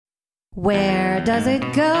Where does it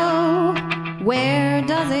go? Where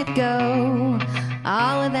does it go?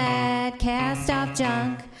 All of that cast off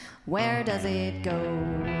junk, where does it go?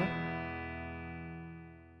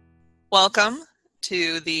 Welcome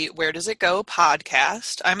to the Where Does It Go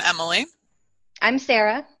podcast. I'm Emily. I'm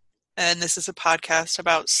Sarah. And this is a podcast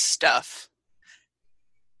about stuff.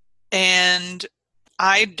 And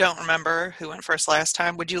I don't remember who went first last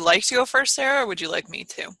time. Would you like to go first, Sarah, or would you like me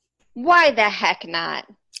to? Why the heck not?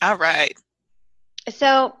 All right.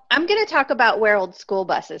 So I'm going to talk about where old school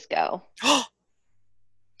buses go.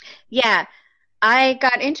 Yeah, I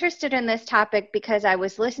got interested in this topic because I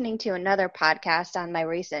was listening to another podcast on my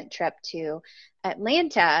recent trip to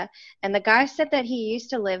Atlanta, and the guy said that he used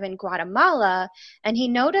to live in Guatemala, and he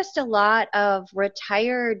noticed a lot of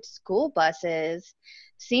retired school buses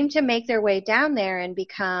seem to make their way down there and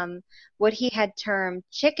become what he had termed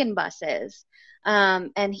chicken buses.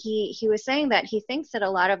 And he was saying that he thinks that a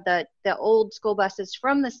lot of the old school buses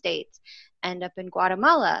from the States end up in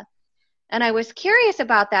Guatemala. And I was curious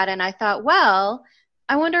about that, and I thought, well,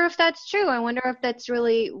 I wonder if that's true. I wonder if that's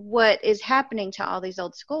really what is happening to all these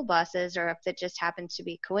old school buses, or if it just happens to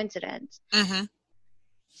be coincidence. Mm-hmm.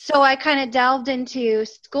 So I kind of delved into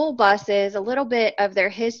school buses, a little bit of their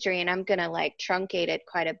history, and I'm going to truncate it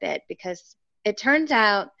quite a bit because it turns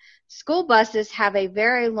out school buses have a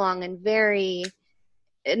very long and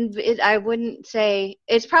I wouldn't say,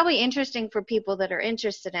 it's probably interesting for people that are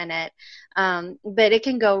interested in it, but it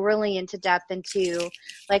can go really into depth into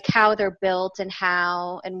how they're built and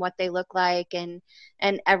how and what they look like and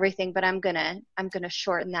everything. But I'm gonna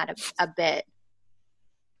shorten that a bit.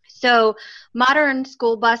 So modern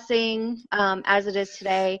school busing, as it is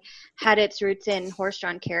today, had its roots in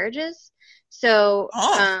horse-drawn carriages. So.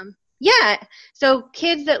 Yeah, so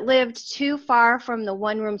kids that lived too far from the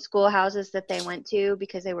one-room schoolhouses that they went to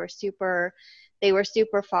because they were super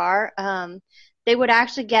far, they would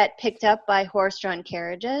actually get picked up by horse-drawn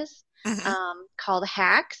carriages called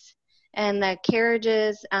hacks, and the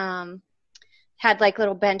carriages had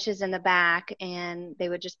little benches in the back, and they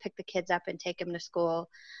would just pick the kids up and take them to school.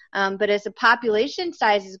 But as the population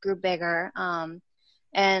sizes grew bigger,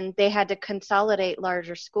 and they had to consolidate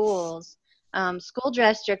larger schools, school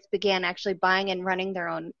districts began actually buying and running their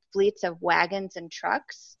own fleets of wagons and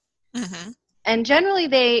trucks. Mm-hmm. And generally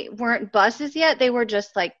they weren't buses yet. They were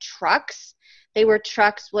just trucks. They were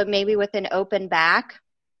trucks maybe with an open back.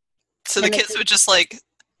 So the kids would just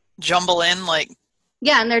jumble in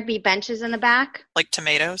Yeah, and there'd be benches in the back. Like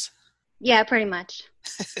tomatoes? Yeah, pretty much.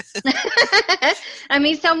 I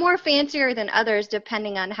mean, some were fancier than others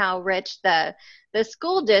depending on how rich the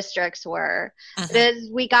school districts were. Mm-hmm. But as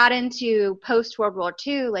we got into post-World War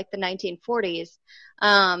II, the 1940s,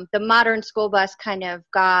 the modern school bus kind of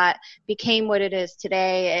became what it is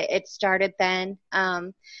today. It started then.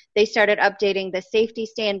 They started updating the safety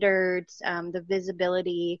standards, the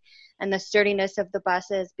visibility, and the sturdiness of the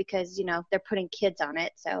buses because, they're putting kids on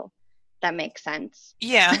it, so that makes sense.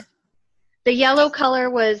 Yeah. The yellow color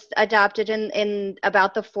was adopted in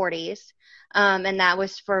about the 40s. And that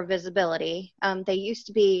was for visibility. They used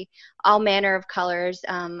to be all manner of colors.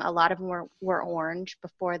 A lot of them were orange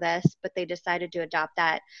before this, but they decided to adopt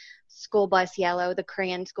that school bus yellow, the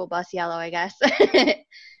Korean school bus yellow, I guess.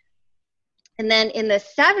 And then in the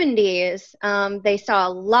 70s, they saw a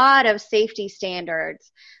lot of safety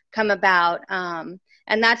standards come about.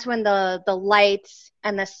 And that's when the lights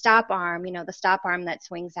and the stop arm, the stop arm that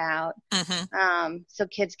swings out, so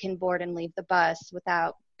kids can board and leave the bus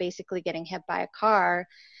without basically getting hit by a car.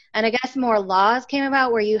 And I guess more laws came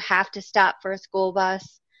about where you have to stop for a school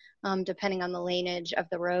bus, depending on the laneage of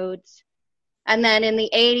the roads. And then in the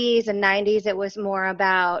 80s and 90s, it was more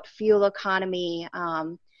about fuel economy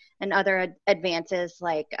and other advances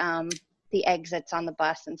the exits on the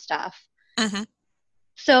bus and stuff. Mm-hmm.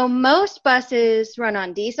 So most buses run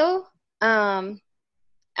on diesel.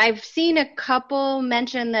 I've seen a couple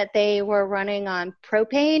mention that they were running on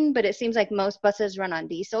propane, but it seems like most buses run on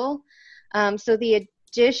diesel. So the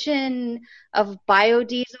addition of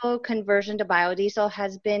biodiesel, conversion to biodiesel,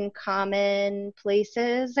 has been common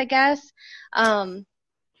places, I guess,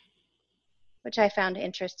 which I found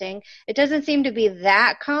interesting. It doesn't seem to be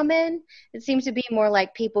that common. It seems to be more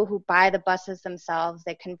like people who buy the buses themselves,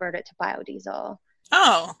 they convert it to biodiesel.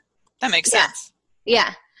 Oh, that makes sense.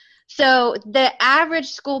 Yeah. So the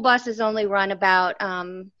average school buses only run about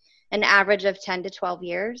an average of 10 to 12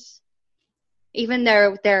 years. Even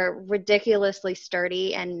though they're ridiculously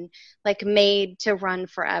sturdy and made to run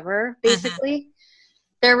forever, basically. Mm-hmm.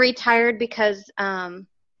 They're retired because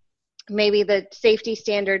maybe the safety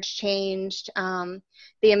standards changed, the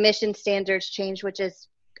emission standards changed, which is,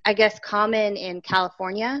 I guess, common in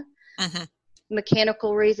California. Mm-hmm.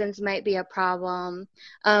 Mechanical reasons might be a problem.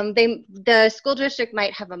 The school district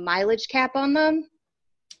might have a mileage cap on them.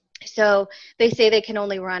 So they say they can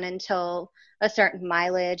only run until a certain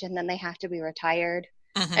mileage, and then they have to be retired.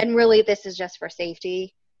 Mm-hmm. And really, this is just for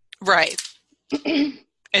safety. Right.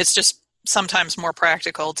 It's just sometimes more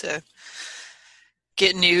practical to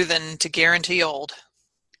get new than to guarantee old.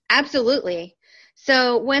 Absolutely.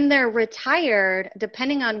 So when they're retired,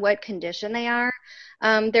 depending on what condition they are,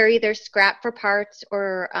 they're either scrapped for parts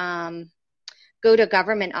or go to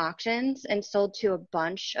government auctions and sold to a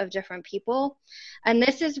bunch of different people. And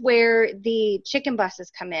this is where the chicken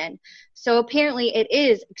buses come in. So apparently it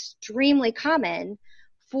is extremely common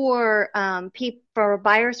for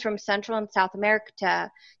buyers from Central and South America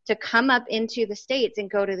to come up into the States and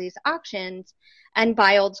go to these auctions and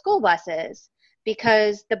buy old school buses,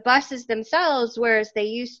 because the buses themselves, whereas they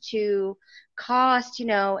used to cost,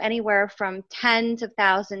 anywhere from tens of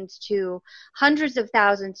thousands to hundreds of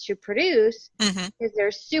thousands to produce, because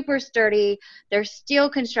they're super sturdy, they're steel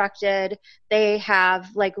constructed, they have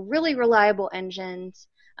like really reliable engines.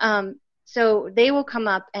 So they will come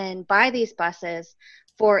up and buy these buses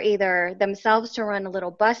for either themselves to run a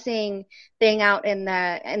little busing thing out in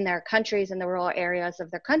their countries, in the rural areas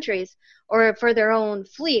of their countries, or for their own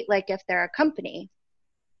fleet, like if they're a company.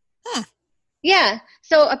 Yeah,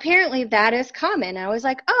 so apparently that is common. I was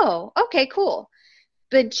like, oh, okay, cool.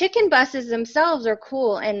 But chicken buses themselves are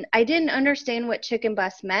cool, and I didn't understand what chicken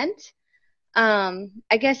bus meant. I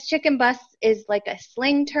guess chicken bus is like a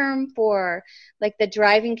slang term for like the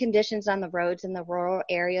driving conditions on the roads in the rural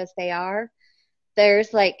areas they are.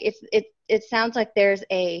 There's like, it sounds like there's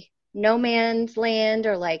a no man's land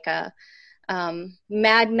or like a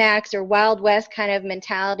Mad Max or Wild West kind of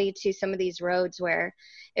mentality to some of these roads, where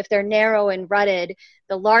if they're narrow and rutted,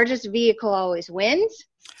 the largest vehicle always wins.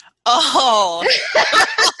 Oh.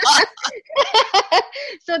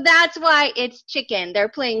 So that's why it's chicken. They're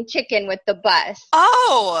playing chicken with the bus.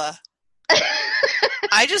 Oh.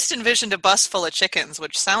 I just envisioned a bus full of chickens,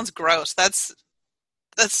 which sounds gross. That's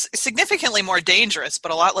significantly more dangerous,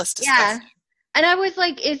 but a lot less disgusting. Yeah. And I was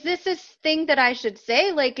like, is this a thing that I should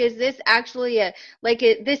say? Like, is this actually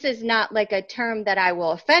this is not like a term that I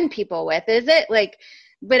will offend people with, is it? Like,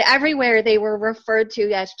 but everywhere they were referred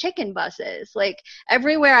to as chicken buses, like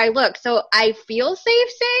everywhere I look. So I feel safe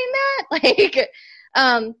saying that, like,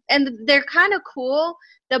 and they're kind of cool.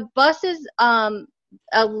 The buses,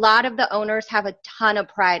 a lot of the owners have a ton of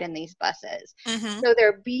pride in these buses. So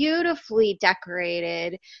they're beautifully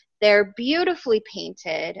decorated. They're beautifully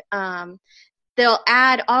painted. They'll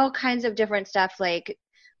add all kinds of different stuff, like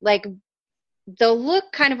they'll look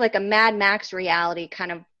kind of like a Mad Max reality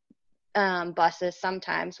kind of buses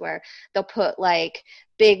sometimes, where they'll put like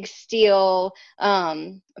big steel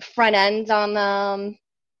front ends on them.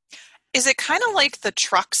 Is it kind of like the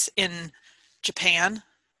trucks in Japan?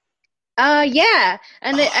 Yeah,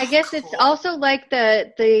 and I guess cool. It's also like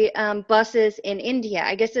the buses in India.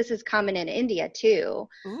 I guess this is common in India too.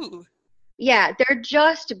 Ooh. Yeah, they're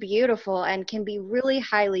just beautiful and can be really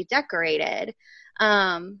highly decorated.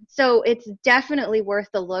 So it's definitely worth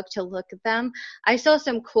the look to look at them. I saw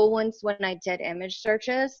some cool ones when I did image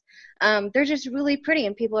searches. They're just really pretty,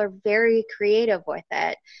 and people are very creative with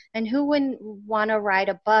it. And who wouldn't want to ride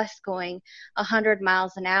a bus going 100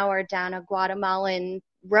 miles an hour down a Guatemalan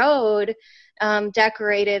road,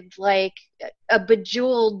 decorated like a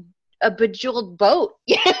bejeweled boat?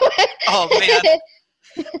 Oh man.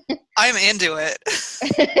 I'm into it.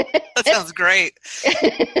 That sounds great.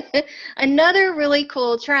 Another really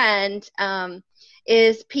cool trend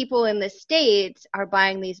is people in the States are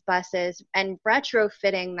buying these buses and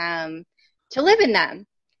retrofitting them to live in them,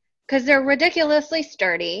 because they're ridiculously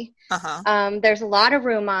sturdy. There's a lot of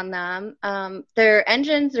room on them. Their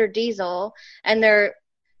engines are diesel, and they're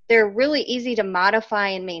really easy to modify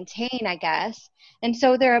and maintain, I guess. And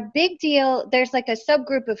so they're a big deal. There's like a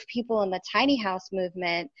subgroup of people in the tiny house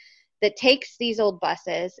movement that takes these old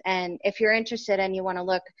buses. And if you're interested and you want to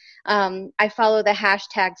look, I follow the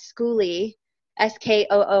hashtag Skoolie,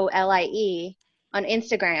 SKOOLIE, on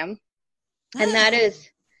Instagram. And that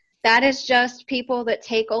is just people that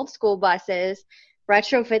take old school buses,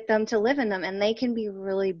 retrofit them to live in them, and they can be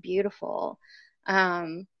really beautiful.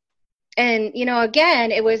 And,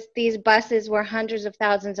 again, it was, these buses were hundreds of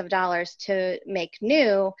thousands of dollars to make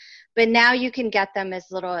new, but now you can get them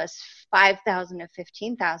as little as $5,000 to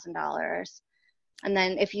 $15,000. And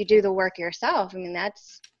then if you do the work yourself, I mean,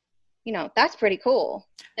 that's pretty cool.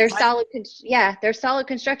 Their solid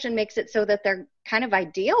construction makes it so that they're kind of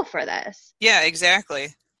ideal for this. Yeah,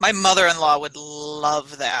 exactly. My mother-in-law would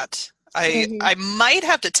love that. I might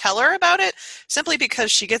have to tell her about it simply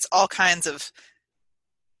because she gets all kinds of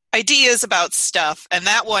ideas about stuff, and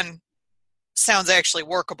that one sounds actually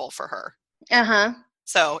workable for her. Uh-huh.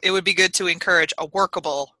 So it would be good to encourage a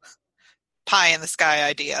workable pie in the sky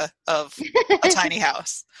idea of a tiny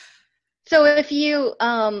house. So if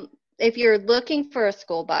you're looking for a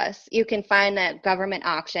school bus, you can find that government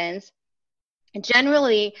auctions.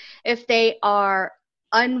 Generally, if they are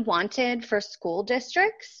unwanted for school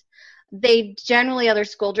districts, other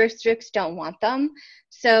school districts don't want them.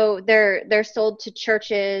 So they're sold to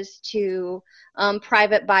churches, to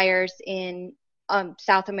private buyers in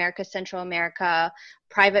South America, Central America,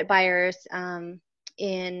 private buyers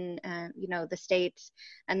in the States,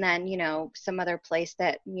 and then some other place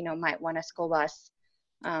that might want a school bus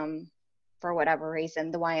for whatever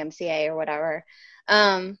reason, the YMCA or whatever.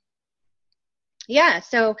 Yeah,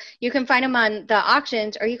 so you can find them on the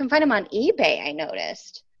auctions, or you can find them on eBay, I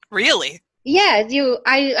noticed. Really? Yeah,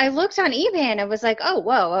 I looked on eBay and I was like, oh,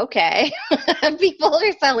 whoa, okay. People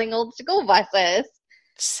are selling old school buses.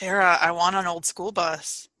 Sarah, I want an old school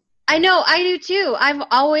bus. I know, I do too. I've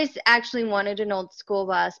always actually wanted an old school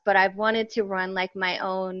bus, but I've wanted to run like my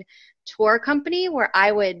own tour company where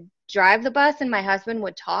I would drive the bus and my husband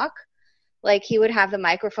would talk. Like he would have the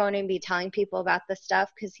microphone and be telling people about the stuff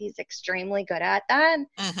because he's extremely good at that.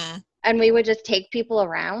 Mm-hmm. And we would just take people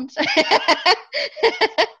around.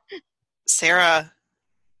 Sarah,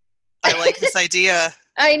 I like this idea.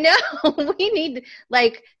 I know. We need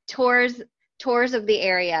like tours of the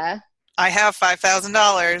area. I have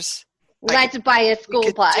 $5,000. Let's buy a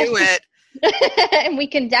school bus. Do it. And we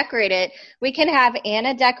can decorate it. We can have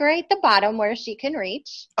Anna decorate the bottom where she can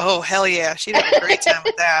reach. Oh, hell yeah. She'd have a great time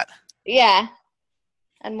with that. Yeah.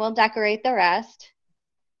 And we'll decorate the rest.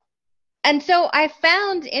 And so I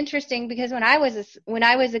found interesting because when I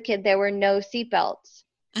was a kid, there were no seatbelts.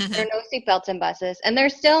 Mm-hmm. There are no seatbelts in buses, and there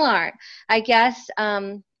still aren't. I guess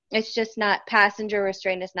it's just not, passenger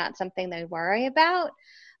restraint is not something they worry about.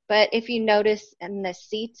 But if you notice in the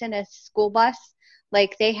seats in a school bus,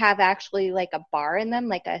 like they have actually like a bar in them,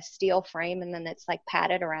 like a steel frame, and then it's like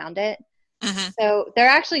padded around it. Mm-hmm. So they're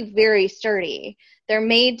actually very sturdy. They're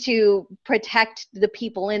made to protect the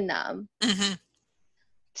people in them. Mm-hmm.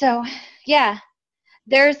 So, yeah,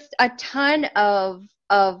 there's a ton of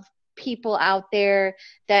people out there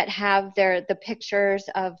that have the pictures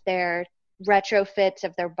of their retrofits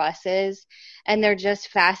of their buses, and they're just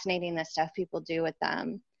fascinating, the stuff people do with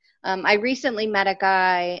them. I recently met a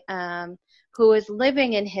guy who was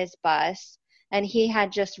living in his bus, and he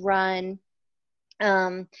had just run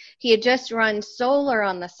solar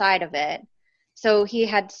on the side of it. So he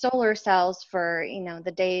had solar cells for,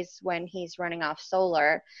 the days when he's running off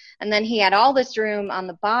solar. And then he had all this room on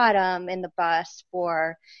the bottom in the bus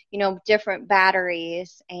for, different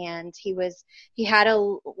batteries. And he had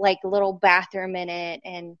a little bathroom in it.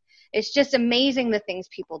 And it's just amazing the things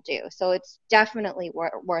people do. So it's definitely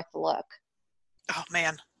worth a look. Oh,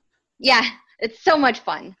 man. Yeah, it's so much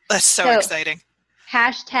fun. That's so exciting.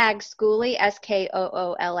 Hashtag Skoolie,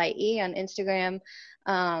 SKOOLIE on Instagram.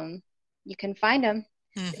 You can find them.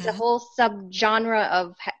 Mm-hmm. It's a whole subgenre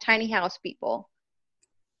of tiny house people.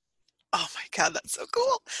 Oh my God, that's so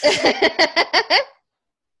cool.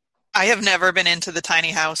 I have never been into the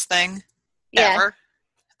tiny house thing, ever.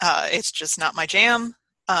 It's just not my jam.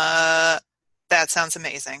 That sounds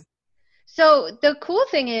amazing. So the cool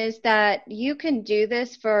thing is that you can do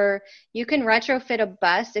this you can retrofit a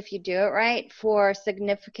bus if you do it right for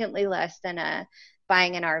significantly less than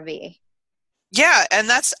buying an RV. Yeah, and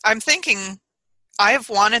I'm thinking, I've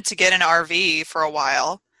wanted to get an RV for a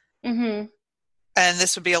while. Mm-hmm. And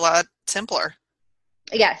this would be a lot simpler.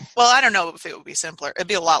 Yes. Well, I don't know if it would be simpler. It'd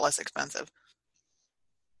be a lot less expensive.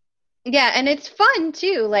 Yeah, and it's fun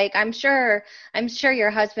too. Like I'm sure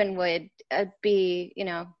your husband would be,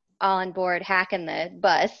 all on board hacking the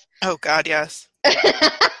bus. Oh God, yes.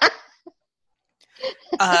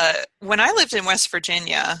 When I lived in West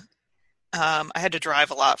Virginia, I had to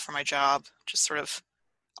drive a lot for my job, just sort of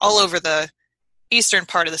all over the eastern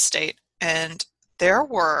part of the state. And there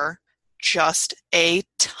were just a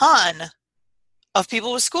ton of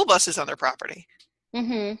people with school buses on their property.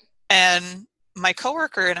 Mm-hmm. And my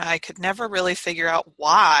coworker and I could never really figure out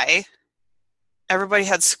why everybody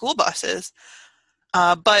had school buses.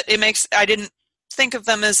 But I didn't think of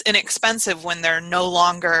them as inexpensive when they're no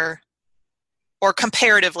longer, or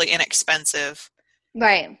comparatively inexpensive.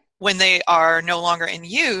 Right. When they are no longer in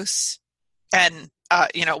use. And,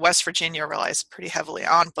 West Virginia relies pretty heavily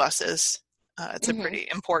on buses. It's mm-hmm. a pretty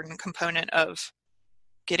important component of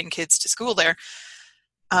getting kids to school there.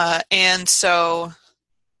 And so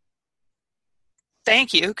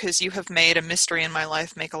thank you, because you have made a mystery in my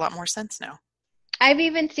life make a lot more sense now. I've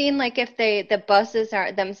even seen like if the buses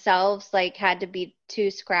are themselves like had to be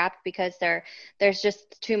too scrapped because there's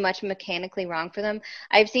just too much mechanically wrong for them.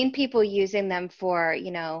 I've seen people using them for,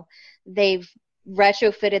 they've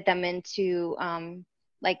retrofitted them into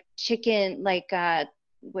like chicken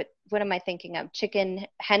what am I thinking of? Chicken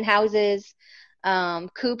hen houses,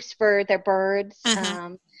 coops for their birds,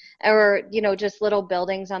 Mm-hmm. or just little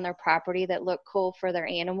buildings on their property that look cool for their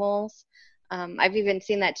animals. I've even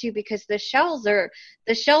seen that too because the shells are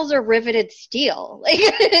riveted steel. Like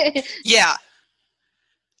Yeah.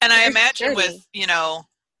 And I they're imagine sturdy. with,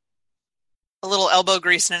 a little elbow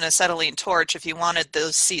grease and an acetylene torch, if you wanted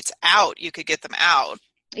those seats out, you could get them out.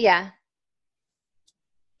 Yeah.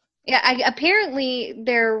 Yeah, apparently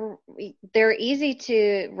they're easy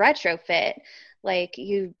to retrofit. Like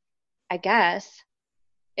I guess.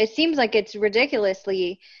 It seems like it's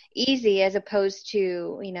ridiculously easy as opposed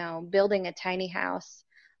to, building a tiny house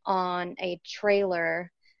on a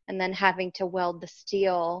trailer and then having to weld the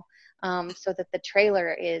steel so that the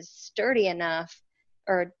trailer is sturdy enough,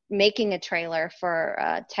 or making a trailer for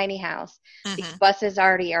a tiny house. These Mm-hmm. buses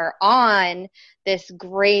already are on this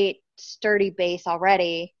great sturdy base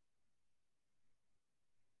already.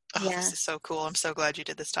 Oh, Yeah. this is so cool. I'm so glad you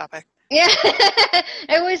did this topic. Yeah,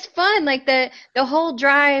 it was fun. Like the whole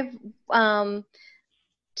drive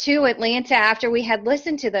to Atlanta after we had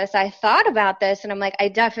listened to this, I thought about this and I'm like, I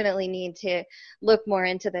definitely need to look more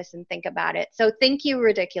into this and think about it. So thank you,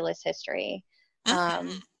 Ridiculous History,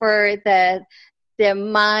 Mm-hmm. for the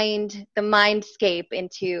mindscape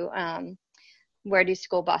into where do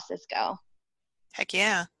school buses go. Heck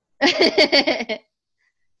yeah.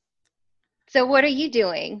 So what are you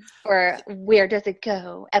doing for Where Does It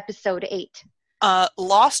Go, episode 8?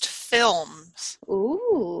 Lost films.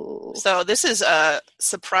 Ooh. So this is a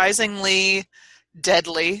surprisingly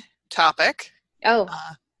deadly topic. Oh.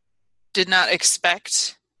 Did not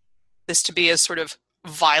expect this to be as sort of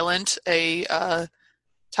violent a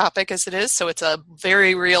topic as it is. So it's a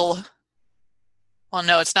very real, well,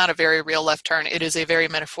 no, it's not a very real left turn. It is a very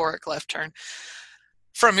metaphoric left turn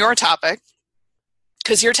from your topic,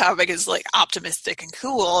 because your topic is like optimistic and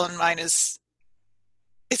cool, and mine is,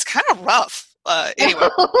 it's kind of rough. Anyway,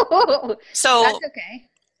 so That's okay.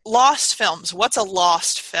 lost films. What's a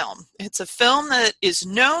lost film? It's a film that is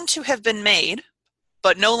known to have been made,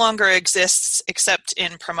 but no longer exists except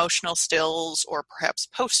in promotional stills or perhaps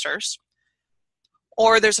posters.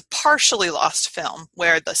 Or there's a partially lost film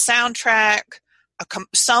where the soundtrack,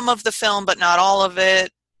 some of the film, but not all of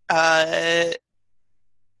it,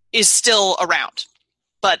 is still around.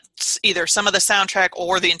 But either some of the soundtrack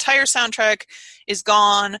or the entire soundtrack is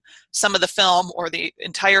gone, some of the film or the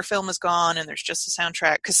entire film is gone, and there's just a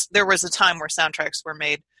soundtrack. Because there was a time where soundtracks were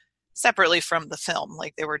made separately from the film,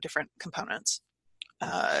 like they were different components.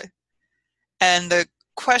 And the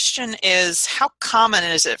question is, how common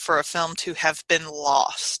is it for a film to have been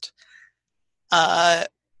lost? 90%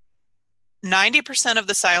 of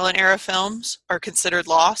the silent era films are considered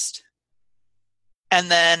lost.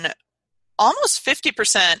 And then almost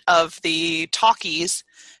 50% of the talkies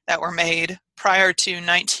that were made prior to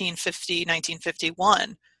 1950,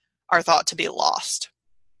 1951 are thought to be lost.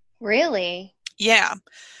 Really? Yeah.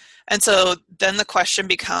 And so then the question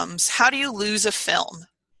becomes, how do you lose a film?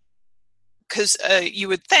 Because you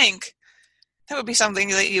would think that would be something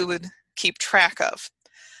that you would keep track of.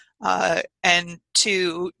 And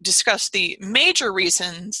to discuss the major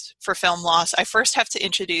reasons for film loss, I first have to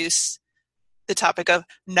introduce the topic of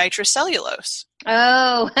nitrocellulose.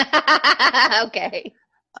 Oh, okay.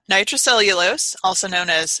 Nitrocellulose, also known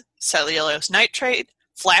as cellulose nitrate,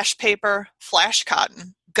 flash paper, flash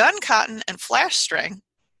cotton, gun cotton, and flash string,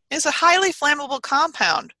 is a highly flammable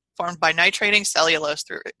compound formed by nitrating cellulose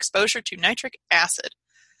through exposure to nitric acid.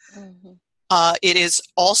 Mm-hmm. It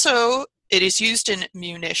is used in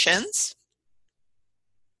munitions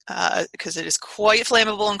because it is quite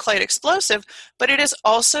flammable and quite explosive, but it is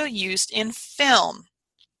also used in film.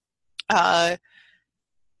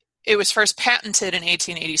 It was first patented in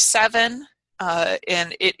 1887,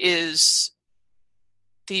 and it is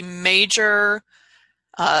the major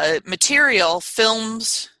material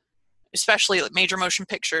films, especially major motion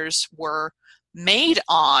pictures, were made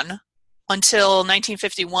on until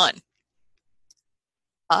 1951.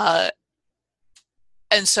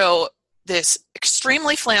 And so this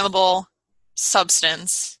extremely flammable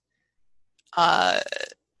substance that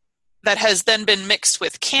has then been mixed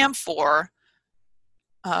with camphor,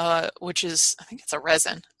 which is, I think it's a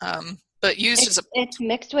resin, but used as a... It's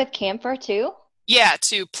mixed with camphor too? Yeah,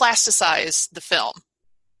 to plasticize the film.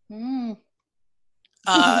 Mm.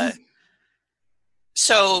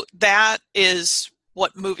 So that is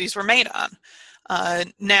what movies were made on.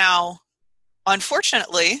 Now,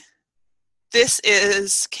 unfortunately, this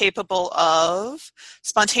is capable of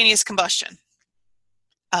spontaneous combustion,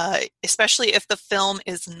 especially if the film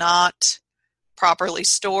is not properly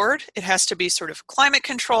stored. It has to be sort of climate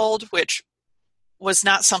controlled, which was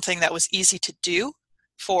not something that was easy to do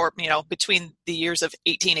for, between the years of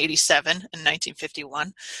 1887 and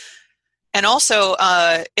 1951. And also,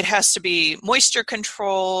 it has to be moisture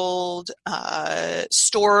controlled,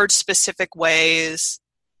 stored specific ways.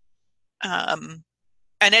 And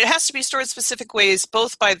it has to be stored specific ways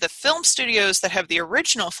both by the film studios that have the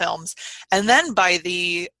original films and then by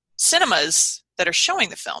the cinemas that are showing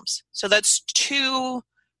the films. So that's two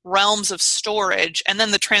realms of storage, and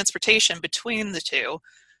then the transportation between the two,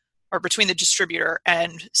 or between the distributor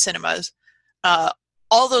and cinemas.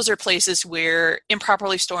 All those are places where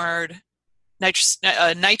improperly stored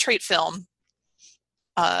nitrate film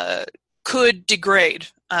could degrade.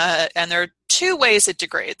 And there are two ways it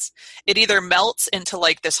degrades. It either melts into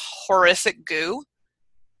like this horrific goo,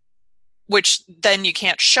 which then you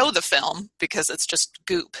can't show the film because it's just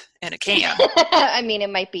goop in a can. I mean,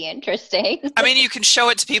 it might be interesting. I mean, you can show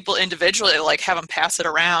it to people individually, like have them pass it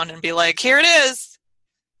around and be like, here it is.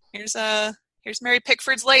 Here's Mary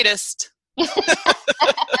Pickford's latest.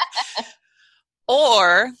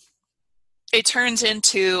 Or it turns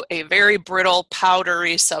into a very brittle,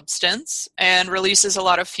 powdery substance and releases a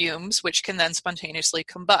lot of fumes, which can then spontaneously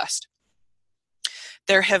combust.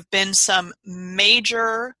 There have been some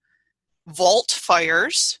major vault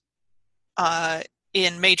fires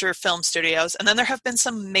in major film studios, and then there have been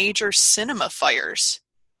some major cinema fires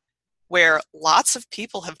where lots of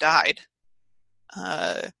people have died,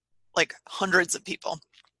 like hundreds of people.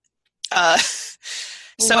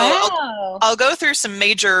 So wow. I'll go through some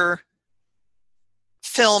major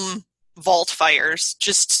film vault fires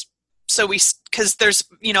just so because there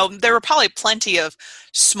were probably plenty of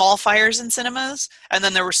small fires in cinemas, and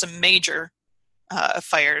then there were some major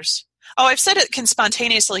fires. Oh, I've said it can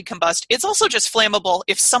spontaneously combust. It's also just flammable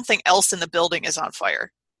if something else in the building is on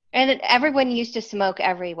fire. And everyone used to smoke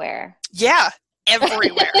everywhere. Yeah,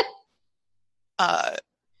 everywhere.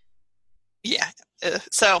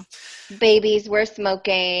 So babies were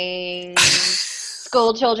smoking.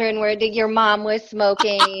 School children your mom was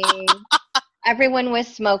smoking. Everyone was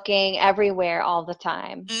smoking everywhere all the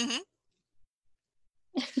time. Mm-hmm.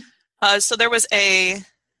 So there was a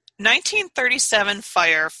 1937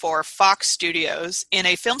 fire for Fox Studios in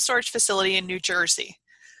a film storage facility in New Jersey.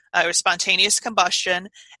 It was spontaneous combustion,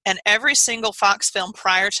 and every single Fox film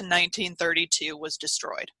prior to 1932 was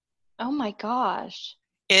destroyed. Oh my gosh.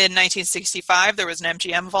 In 1965, there was an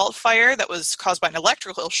MGM vault fire that was caused by an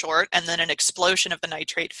electrical short and then an explosion of the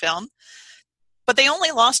nitrate film. But they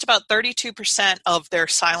only lost about 32% of their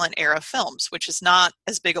silent era films, which is not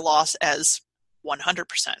as big a loss as 100%.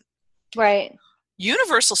 Right.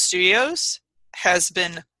 Universal Studios has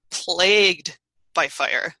been plagued by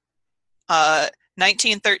fire.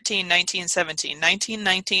 1913, 1917,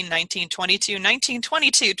 1919, 1922,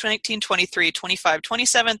 1922, 1923, 25,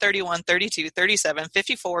 27, 31, 32, 37,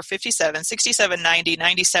 54, 57, 67, 90,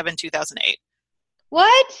 97, 2008.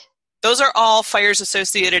 What? Those are all fires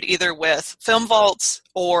associated either with film vaults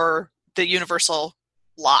or the Universal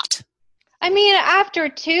lot. I mean, after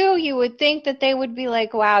two, you would think that they would be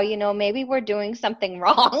like, wow, maybe we're doing something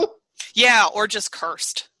wrong. Yeah, or just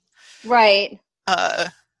cursed. Right.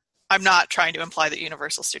 I'm not trying to imply that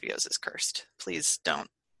Universal Studios is cursed. Please don't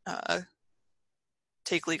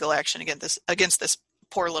take legal action against this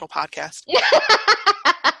poor little podcast.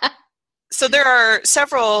 So there are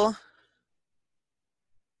several...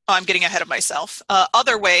 I'm getting ahead of myself.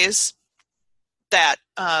 Other ways that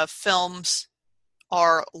films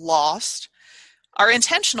are lost are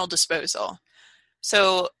intentional disposal.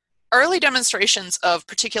 So early demonstrations of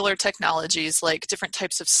particular technologies like different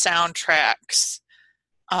types of soundtracks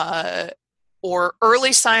or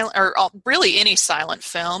early silent, or really any silent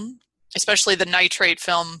film, especially the nitrate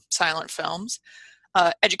film silent films,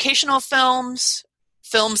 educational films,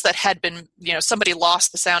 films that had been, somebody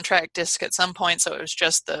lost the soundtrack disc at some point, so it was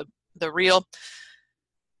just the reel,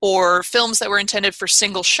 or films that were intended for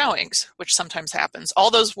single showings, which sometimes happens.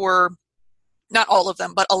 All those were, not all of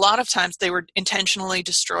them, but a lot of times they were intentionally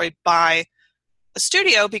destroyed by a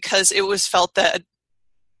studio because it was felt that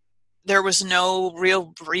there was no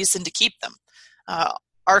real reason to keep them.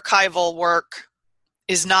 Archival work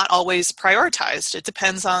is not always prioritized. It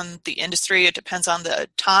depends on the industry. It depends on the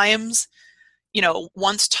times.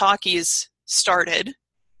 Once talkies started,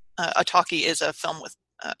 a talkie is a film with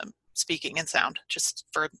speaking and sound, just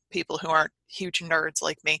for people who aren't huge nerds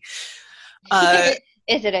like me.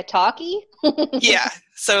 Is it a talkie? Yeah.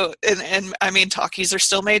 So, and I mean, talkies are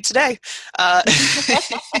still made today. Uh,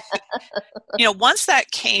 once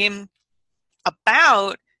that came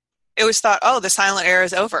about, it was thought, oh, the silent era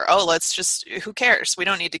is over. Oh, who cares? We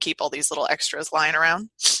don't need to keep all these little extras lying around.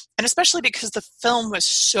 And especially because the film was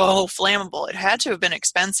so flammable, it had to have been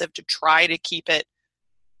expensive to try to keep it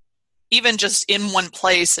even just in one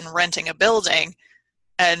place and renting a building.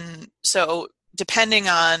 And so depending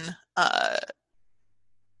on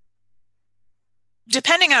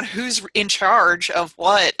who's in charge of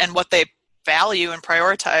what and what they value and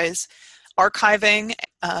prioritize, archiving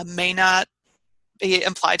may not be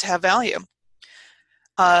implied to have value.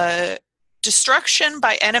 Destruction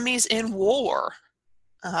by enemies in war.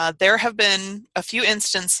 There have been a few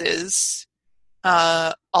instances,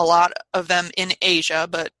 a lot of them in Asia,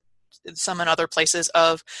 but some in other places,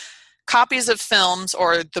 of copies of films,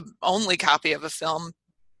 or the only copy of a film,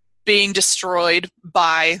 being destroyed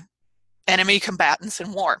by enemy combatants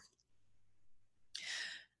in war.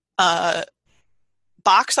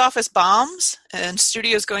 Box office bombs and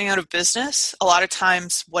studios going out of business. A lot of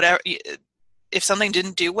times, if something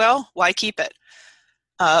didn't do well, why keep it?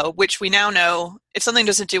 Which we now know, if something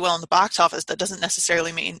doesn't do well in the box office, that doesn't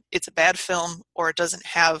necessarily mean it's a bad film or it doesn't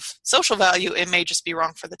have social value. It may just be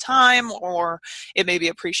wrong for the time, or it may be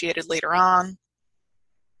appreciated later on.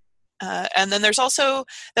 And then there's also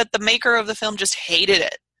that the maker of the film just hated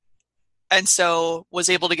it, and so was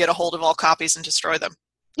able to get a hold of all copies and destroy them.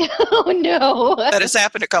 Oh, no. That has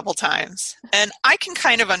happened a couple times. And I can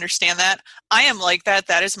kind of understand that. I am like that.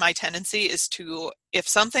 That is my tendency, is to, if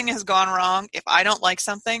something has gone wrong, if I don't like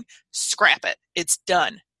something, scrap it. It's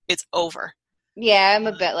done. It's over. Yeah, I'm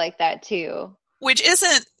a bit like that too. Which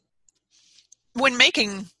isn't, when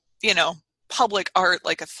making, public art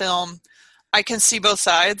like a film, I can see both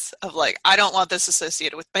sides of, like, I don't want this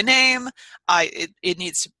associated with my name. It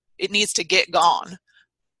needs to get gone.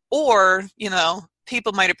 Or,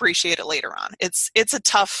 people might appreciate it later on. It's a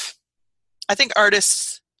tough, I think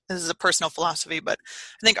artists, this is a personal philosophy, but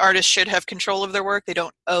I think artists should have control of their work. They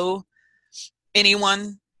don't owe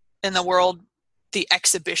anyone in the world the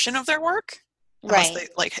exhibition of their work. Right.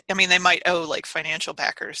 They might owe like financial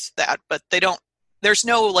backers that, but there's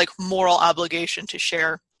no like moral obligation to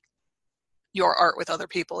share your art with other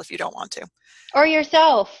people if you don't want to. Or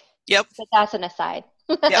yourself. Yep. But that's an aside.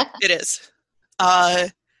 Yeah, it is.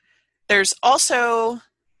 There's also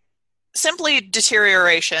simply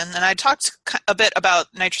deterioration, and I talked a bit about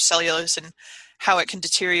nitrocellulose and how it can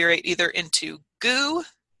deteriorate either into goo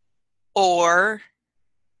or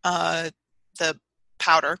the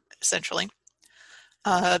powder, essentially.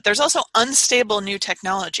 There's also unstable new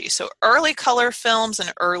technology. So early color films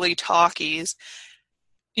and early talkies,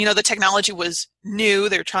 the technology was new.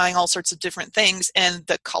 They're trying all sorts of different things, and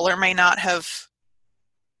the color may not have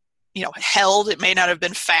held. It may not have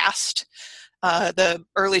been fast. The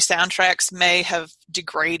early soundtracks may have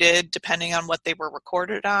degraded depending on what they were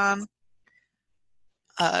recorded on.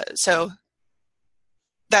 So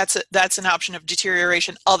that's an option of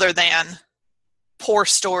deterioration other than poor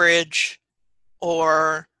storage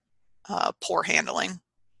or poor handling.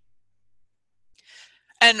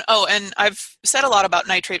 And I've said a lot about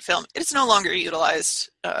nitrate film. It's no longer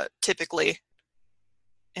utilized typically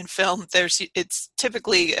in film. It's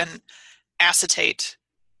typically an acetate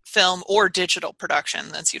film or digital production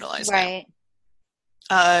that's utilized. Right.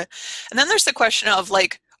 And then there's the question of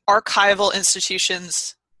like archival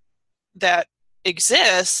institutions that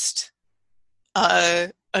exist,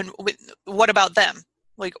 and what about them?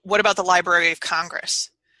 Like, what about the Library of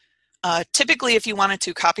Congress? Typically, if you wanted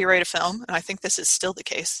to copyright a film, and I think this is still the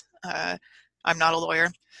case, I'm not a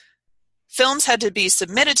lawyer, films had to be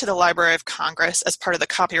submitted to the Library of Congress as part of the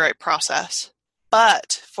copyright process.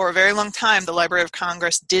 But for a very long time, the Library of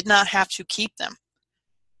Congress did not have to keep them.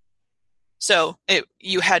 So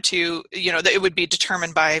you had to, it would be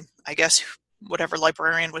determined by, I guess, whatever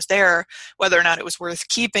librarian was there, whether or not it was worth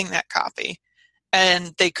keeping that copy.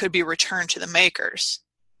 And they could be returned to the makers.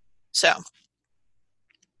 So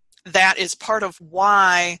that is part of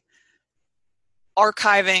why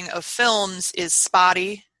archiving of films is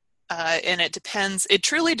spotty. And it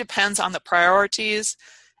truly depends on the priorities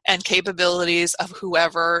and capabilities of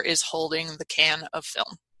whoever is holding the can of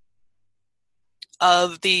film.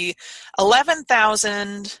 Of the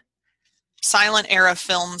 11,000 silent era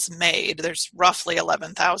films made, there's roughly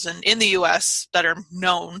 11,000 in the US that are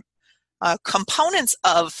known. Components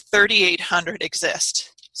of 3,800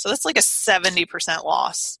 exist. So that's like a 70%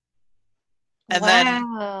 loss. And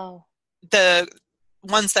wow. Then the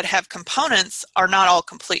ones that have components are not all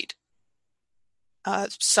complete.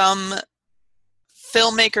 Some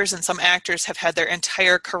filmmakers and some actors have had their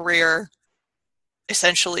entire career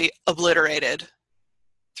essentially obliterated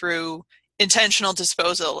through intentional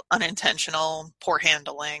disposal, unintentional, poor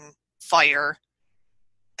handling, fire,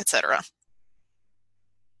 etc.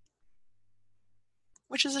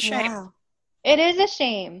 Which is a shame. Wow. It is a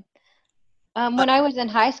shame. When I was in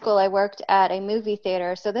high school, I worked at a movie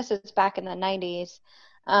theater. So this is back in the 90s.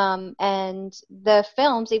 And the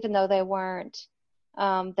films, even though they weren't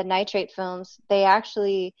the nitrate films, they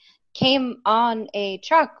actually came on a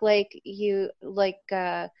truck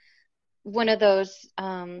one of those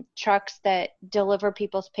trucks that deliver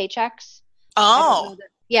people's paychecks. I don't know Oh,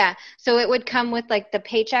 yeah, so it would come with like the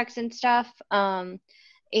paychecks and stuff,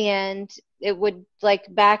 and it would like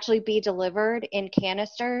actually be delivered in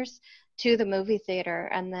canisters to the movie theater,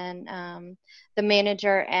 and then the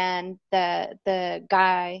manager and the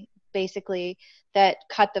guy basically that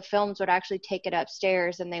cut the films would actually take it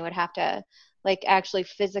upstairs, and they would have to like actually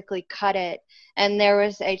physically cut it, and there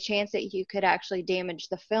was a chance that you could actually damage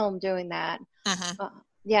the film doing that. mm-hmm.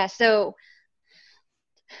 Yeah, so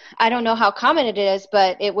I don't know how common it is,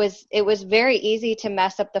 but it was very easy to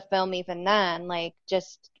mess up the film even then, like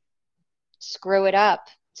just screw it up.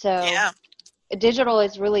 So Yeah. digital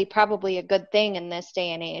is really probably a good thing in this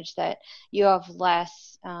day and age, that you have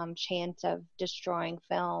less chance of destroying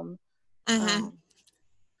film, Mm-hmm. um,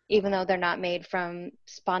 even though they're not made from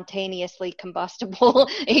spontaneously combustible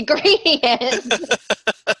ingredients.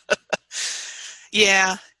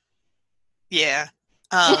 Yeah. Yeah.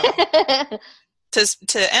 Um,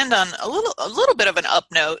 to end on a little bit of an up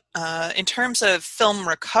note, in terms of film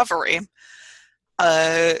recovery,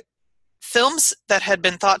 films that had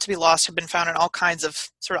been thought to be lost have been found in all kinds of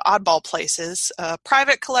sort of oddball places,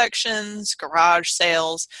 private collections, garage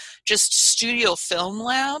sales, just studio film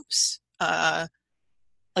labs.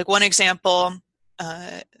 Like one example,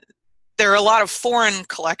 there are a lot of foreign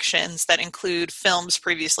collections that include films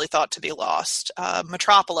previously thought to be lost.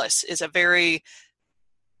 Metropolis is a very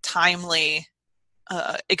timely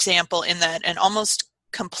example in that an almost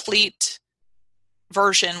complete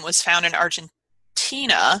version was found in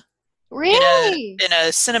Argentina Really? in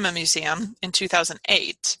a cinema museum in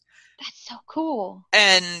 2008. That's so cool.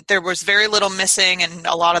 And there was very little missing, and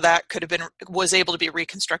a lot of that was able to be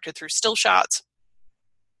reconstructed through still shots.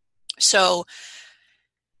 So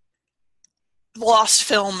lost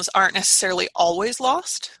films aren't necessarily always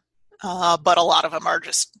lost, but a lot of them are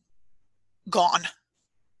just gone,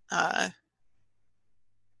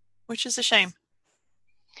 which is a shame.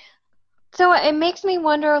 So it makes me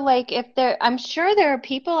wonder, like, I'm sure there are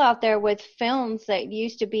people out there with films that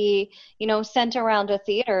used to be, sent around a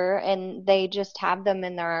theater, and they just have them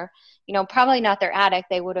in their, probably not their attic.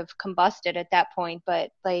 They would have combusted at that point,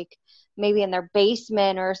 but like maybe in their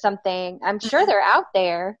basement or something. I'm sure they're out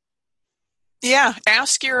there. Yeah,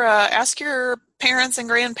 ask your parents and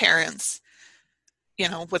grandparents,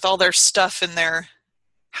 with all their stuff in their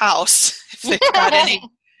house, if they've got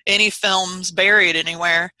any films buried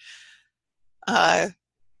anywhere. Yeah,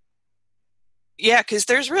 because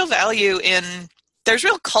there's real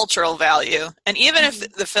cultural value, and even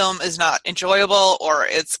if the film is not enjoyable or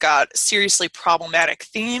it's got seriously problematic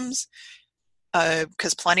themes,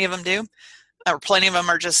 because plenty of them do, or plenty of them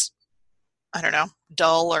are just, I don't know,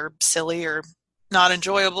 dull or silly or not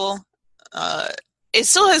enjoyable, it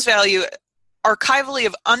still has value archivally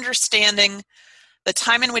of understanding the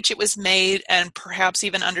time in which it was made, and perhaps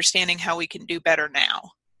even understanding how we can do better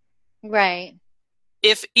now. Right.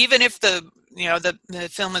 Even if the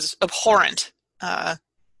film is abhorrent,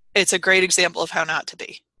 it's a great example of how not to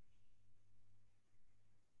be.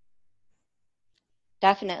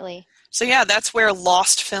 Definitely. So yeah, that's where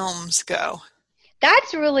lost films go.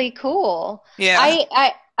 That's really cool. Yeah.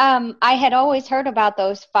 I had always heard about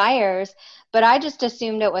those fires, but I just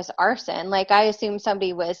assumed it was arson. Like, I assumed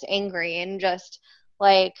somebody was angry and just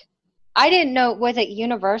like, I didn't know, was it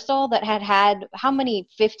Universal that had how many,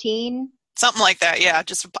 15? Something like that, yeah.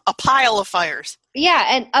 Just a pile of fires. Yeah,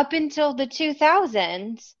 and up until the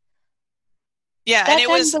 2000s. Yeah, That's and it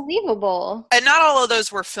was unbelievable. And not all of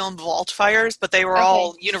those were film vault fires, but they were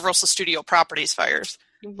all Universal Studio Properties fires.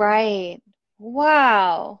 Right.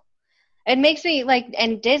 Wow. It makes me like,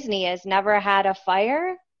 and Disney has never had a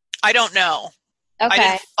fire? I don't know. Okay. I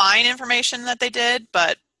didn't find information that they did,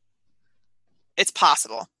 but it's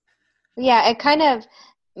possible. Yeah, it kind of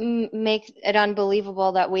makes it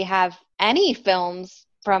unbelievable that we have any films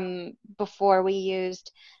from before we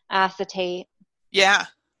used acetate. Yeah.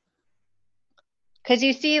 Because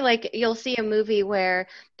you'll see a movie where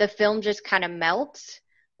the film just kind of melts,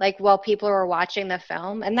 like while people were watching the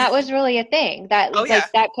film, and that was really a thing that Oh yeah.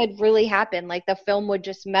 like that could really happen. Like the film would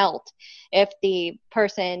just melt if the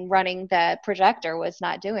person running the projector was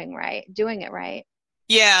not doing it right.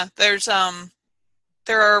 Yeah, there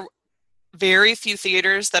are very few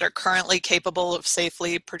theaters that are currently capable of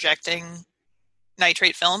safely projecting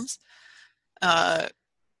nitrate films.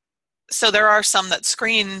 So there are some that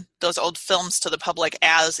screen those old films to the public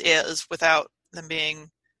as is without them being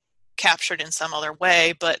captured in some other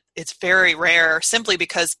way, but it's very rare simply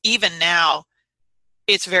because even now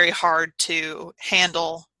it's very hard to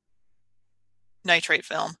handle nitrate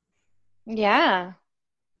film. Yeah.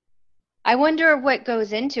 I wonder what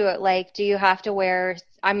goes into it. Like, do you have to wear,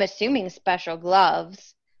 I'm assuming, special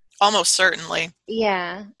gloves? Almost certainly.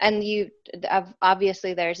 Yeah. And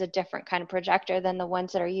obviously there's a different kind of projector than the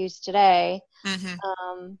ones that are used today. Hmm.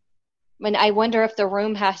 Um, and I wonder if the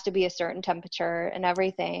room has to be a certain temperature and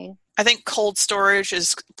everything. I think cold storage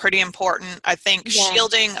is pretty important. I think Yeah.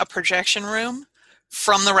 shielding a projection room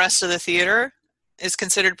from the rest of the theater is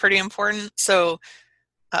considered pretty important. So,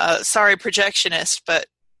 sorry, projectionist, but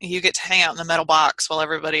you get to hang out in the metal box while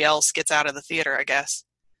everybody else gets out of the theater, I guess.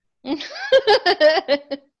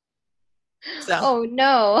 So, Oh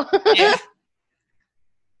no. yeah.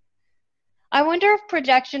 I wonder if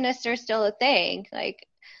projectionists are still a thing. Like,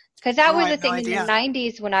 because that Oh, I was a have no thing in the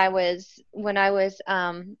idea. 90s when I was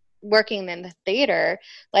working in the theater.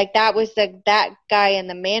 Like that was that guy and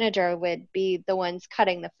the manager would be the ones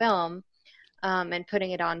cutting the film and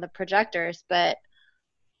putting it on the projectors. But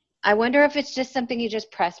I wonder if it's just something you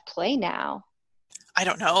just press play now. I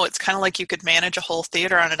don't know. It's kind of like you could manage a whole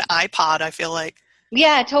theater on an iPod, I feel like.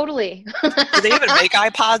 Yeah, totally. Do they even make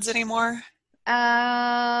iPods anymore?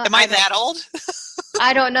 Am I that old?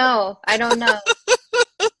 I don't know.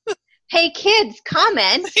 Hey kids,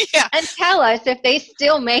 comment Yeah. and tell us if they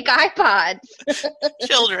still make iPods.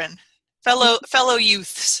 Children. Fellow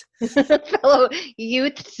youths. Fellow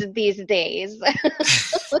youths these days.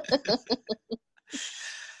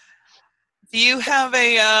 Do you have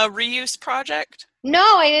a reuse project?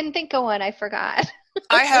 No, I didn't think of one. I forgot.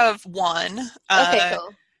 I have one. Okay, cool.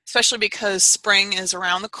 Especially because spring is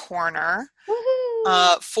around the corner.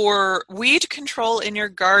 Woohoo. For weed control in your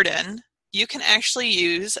garden, you can actually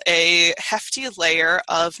use a hefty layer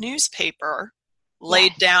of newspaper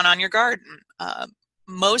laid Yes. down on your garden.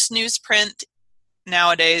 Most newsprint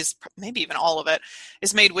nowadays, maybe even all of it,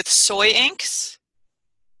 is made with soy inks,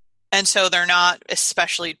 and so they're not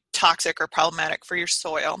especially toxic or problematic for your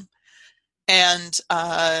soil. And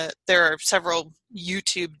there are several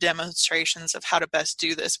YouTube demonstrations of how to best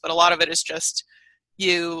do this, but a lot of it is just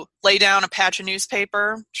you lay down a patch of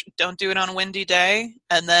newspaper, don't do it on a windy day,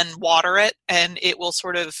 and then water it, and it will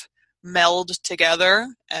sort of meld together.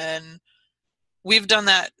 And we've done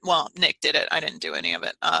that. Well, Nick did it. I didn't do any of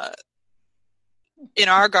it in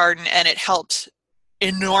our garden, and it helped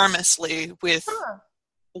enormously with Huh.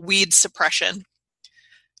 weed suppression.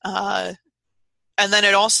 And then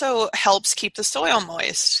it also helps keep the soil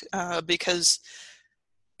moist because,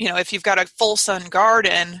 if you've got a full sun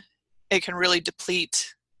garden, it can really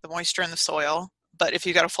deplete the moisture in the soil. But if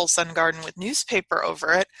you've got a full sun garden with newspaper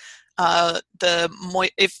over it,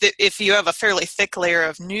 if you have a fairly thick layer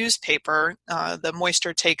of newspaper, the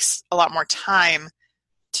moisture takes a lot more time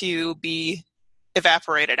to be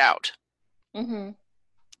evaporated out. Mm-hmm.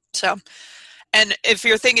 So, and if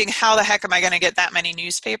you're thinking, how the heck am I going to get that many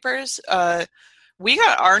newspapers? We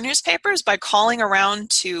got our newspapers by calling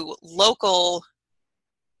around to local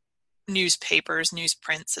newspapers,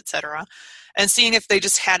 newsprints, etc., and seeing if they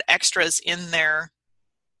just had extras in their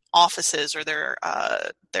offices or their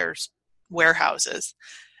warehouses.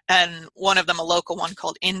 And one of them, a local one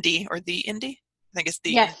called Indy, or the Indy, I think it's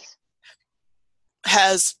the Yes.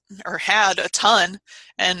 has or had a ton,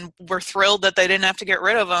 and we're thrilled that they didn't have to get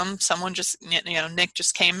rid of them. Someone just, Nick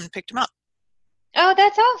just came and picked them up. Oh,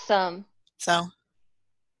 that's awesome. So,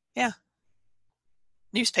 yeah,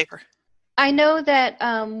 newspaper. I know that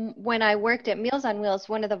when I worked at Meals on Wheels,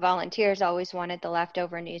 one of the volunteers always wanted the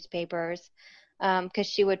leftover newspapers because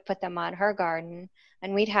she would put them on her garden,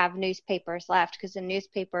 and we'd have newspapers left because the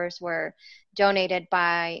newspapers were donated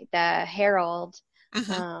by the Herald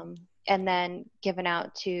Mm-hmm. and then given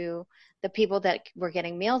out to the people that were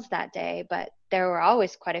getting meals that day. But there were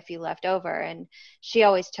always quite a few left over, and she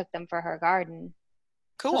always took them for her garden.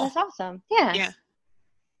 So Cool. that's awesome. Yeah. Yeah.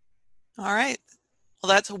 All right.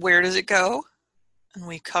 Well, that's Where Does It Go? And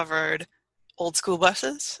we covered old school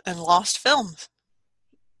buses and lost films.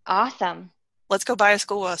 Awesome. Let's go buy a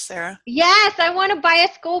school bus, Sarah. Yes, I want to buy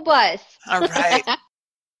a school bus. All right.